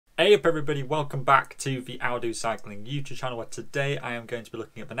Hey up everybody, welcome back to the Aldo Cycling YouTube channel, where today I am going to be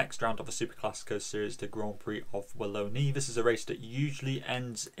looking at the next round of the Superclasico series, the Grand Prix of Wallonie. This is a race that usually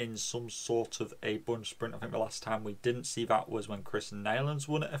ends in some sort of a bunch sprint. I think the last time we didn't see that was when Chris Neylands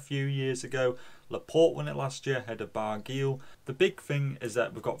won it a few years ago. Laporte won it last year ahead of Barguil. The big thing is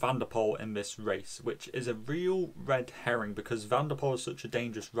that we've got Van der Poel in this race, which is a real red herring because Van der Poel is such a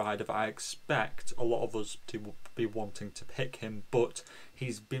dangerous rider that I expect a lot of us to be wanting to pick him, but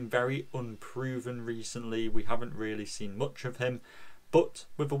he's been very unproven recently. We haven't really seen much of him, but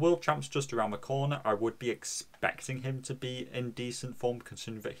with the World Champs just around the corner, I would be expecting him to be in decent form,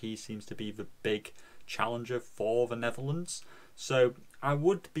 considering that he seems to be the big challenger for the Netherlands. So I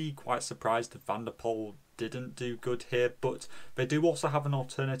would be quite surprised if Van der Poel didn't do good here, but they do also have an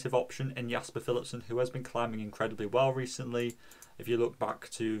alternative option in Jasper Philipsen, who has been climbing incredibly well recently. If you look back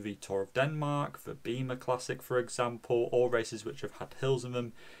to the Tour of Denmark, the Beamer Classic for example, all races which have had hills in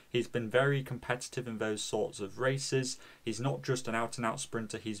them, he's been very competitive in those sorts of races. He's not just an out-and-out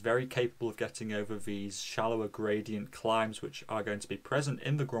sprinter, he's very capable of getting over these shallower gradient climbs which are going to be present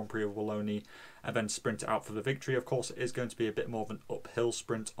in the Grand Prix of Wallonie, and then sprint it out for the victory. Of course, it is going to be a bit more of an uphill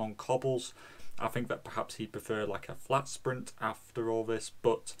sprint on cobbles. I think that perhaps he'd prefer like a flat sprint after all this,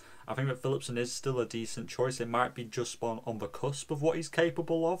 but I think that Philipsen is still a decent choice. It might be just on the cusp of what he's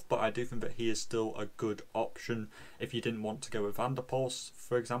capable of, but I do think that he is still a good option if you didn't want to go with Van der Poel,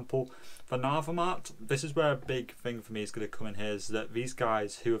 for example. For Navarmart, this is where a big thing for me is going to come in here, is that these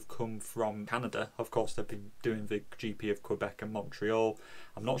guys who have come from Canada, of course they've been doing the GP of Quebec and Montreal.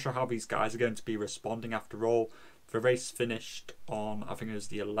 I'm not sure how these guys are going to be responding after all. The race finished on, I think it was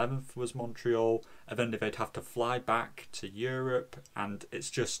the 11th was Montreal, and then they'd have to fly back to Europe, and it's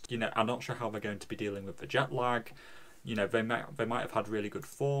just, you know, I'm not sure how they're going to be dealing with the jet lag. You know, they might have had really good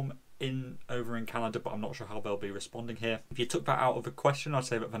form over in Canada, but I'm not sure how they'll be responding here. If you took that out of the question, I'd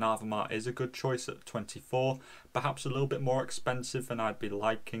say that Van Avermaet is a good choice at 24, perhaps a little bit more expensive than I'd be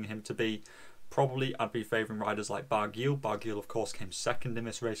liking him to be. Probably I'd be favouring riders like Barguil. Barguil of course came second in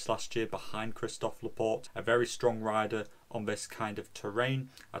this race last year behind Christophe Laporte. A very strong rider on this kind of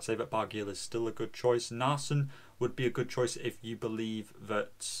terrain. I'd say that Barguil is still a good choice. Naesen would be a good choice if you believe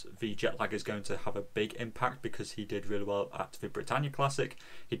that the jet lag is going to have a big impact, because he did really well at the Britannia Classic.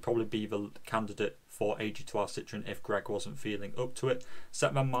 He'd probably be the candidate for AG2R Citroën if Greg wasn't feeling up to it.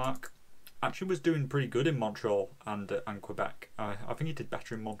 Sepp van Mark actually was doing pretty good in Montreal and Quebec. I think he did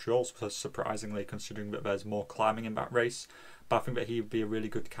better in Montreal, surprisingly, considering that there's more climbing in that race. But I think that he would be a really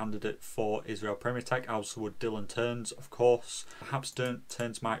good candidate for Israel Premier Tech. Also would Dylan Teuns, of course. Perhaps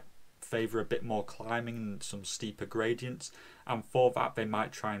Teuns might favour a bit more climbing and some steeper gradients, and for that they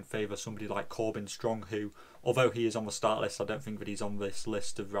might try and favour somebody like Corbin Strong, who, although he is on the start list, I don't think that he's on this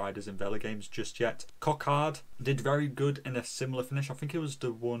list of riders in VELOGAMES just yet. Coquard did very good in a similar finish. I think it was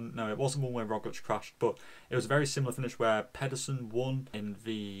the one, no, it wasn't the one where Roglic crashed, but it was a very similar finish where Pedersen won in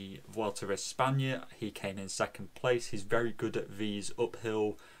the Vuelta a España. He came in second place. He's very good at these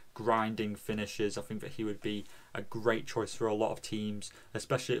uphill grinding finishes. I think that he would be a great choice for a lot of teams,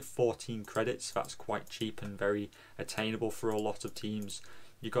 especially at 14 credits. That's quite cheap and very attainable for a lot of teams.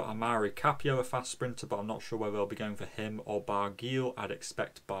 You've got Amari Capio, a fast sprinter, but I'm not sure whether they'll be going for him or Barguil. I'd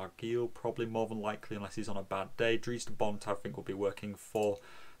expect Barguil probably more than likely, unless he's on a bad day. Dries de Bont I think will be working for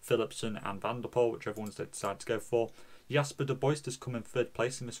Philipsen and Van der Poel, whichever ones they decide to go for. Jasper de Boist has come in third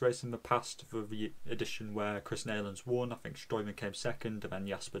place in this race in the past, for the edition where Chris Neylands won. I think Struyven came second, and then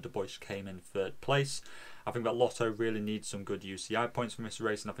Jasper de Boist came in third place. I think that Lotto really needs some good UCI points from this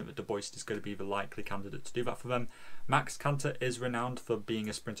race, and I think that de Boist is going to be the likely candidate to do that for them. Max Canter is renowned for being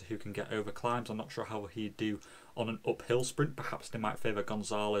a sprinter who can get over climbs. I'm not sure how he'd do on an uphill sprint. Perhaps they might favour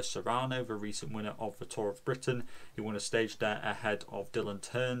Gonzalo Serrano, the recent winner of the Tour of Britain. He won a stage there ahead of Dylan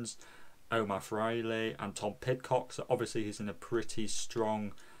Teuns, Omar Fraile and Tom Pidcock. So obviously he's in a pretty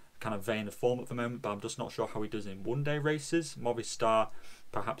strong kind of vein of form at the moment, but I'm just not sure how he does in one-day races. Movistar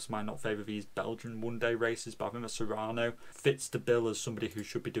perhaps might not favour these Belgian one-day races, but I think that Serrano fits the bill as somebody who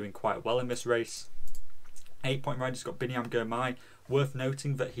should be doing quite well in this race. 8-point rider's got Binyam Girmay. Worth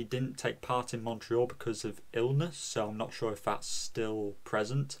noting that he didn't take part in Montreal because of illness, so I'm not sure if that's still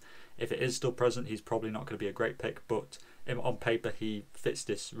present. If it is still present, he's probably not going to be a great pick, but on paper he fits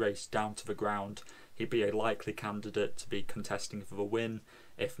this race down to the ground. He'd be a likely candidate to be contesting for the win,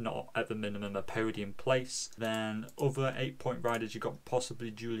 if not at the minimum a podium place. Then other 8-point riders, you've got possibly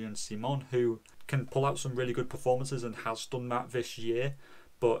Julian Simon, who can pull out some really good performances and has done that this year,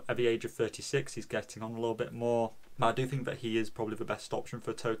 but at the age of 36 he's getting on a little bit more. But I do think that he is probably the best option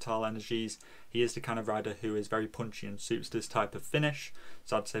for Total Energies. He is the kind of rider who is very punchy and suits this type of finish.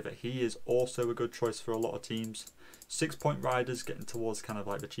 So I'd say that he is also a good choice for a lot of teams. 6-point riders getting towards kind of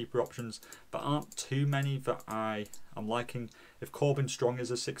like the cheaper options, but aren't too many that I am liking. If Corbin Strong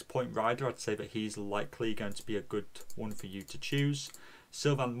is a 6-point rider, I'd say that he's likely going to be a good one for you to choose.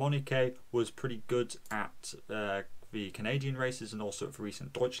 Sylvain Monique was pretty good at the Canadian races and also at the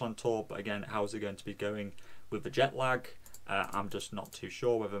recent Deutschland Tour, but again, how's it going to be going with the jet lag? I'm just not too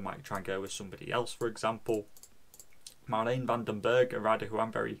sure whether I might try and go with somebody else, for example. Marlene van den Berg, a rider who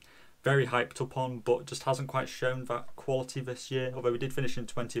I'm very hyped up on, but just hasn't quite shown that quality this year. Although he did finish in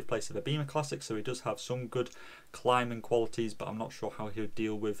 20th place at the Beamer Classic, so he does have some good climbing qualities, but I'm not sure how he'll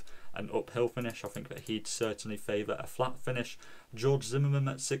deal with an uphill finish. I think that he'd certainly favour a flat finish. George Zimmerman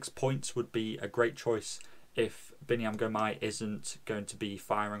at 6 points would be a great choice if Binyam Girmay isn't going to be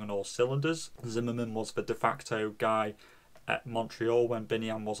firing on all cylinders. Zimmerman was the de facto guy at Montreal when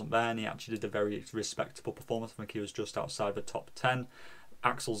Binyam wasn't there, and he actually did a very respectable performance. I think he was just outside the top 10.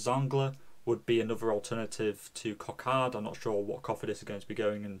 Axel Zangler would be another alternative to Coquard. I'm not sure what Cofidis is going to be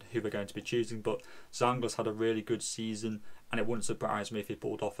going and who they're going to be choosing, but Zangler's had a really good season, and it wouldn't surprise me if he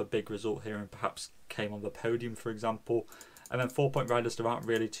pulled off a big result here and perhaps came on the podium, for example. And then 4-point riders, there aren't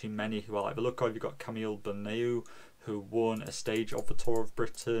really too many who I like the look of. You've got Camille Berneu, who won a stage of the Tour of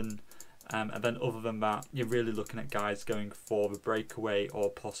Britain. And then other than that, you're really looking at guys going for the breakaway or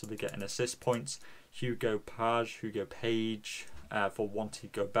possibly getting assist points. Hugo Page, for Wanty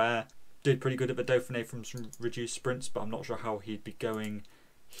Gobert. Did pretty good at the Dauphiné from some reduced sprints, but I'm not sure how he'd be going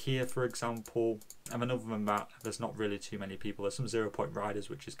here, for example. And then other than that, there's not really too many people. There's some 0-point riders,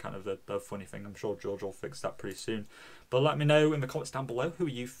 which is kind of the funny thing. I'm sure George will fix that pretty soon. But let me know in the comments down below, who are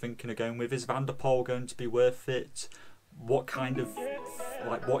you thinking of going with? Is Van der Poel going to be worth it? What kind of,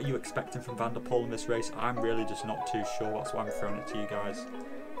 what are you expecting from Van der Poel in this race? I'm really just not too sure. That's why I'm throwing it to you guys.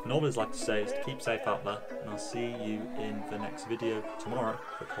 And all I'd like to say is to keep safe out there, and I'll see you in the next video tomorrow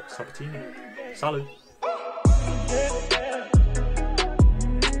for Cobb Sabatini. Salut!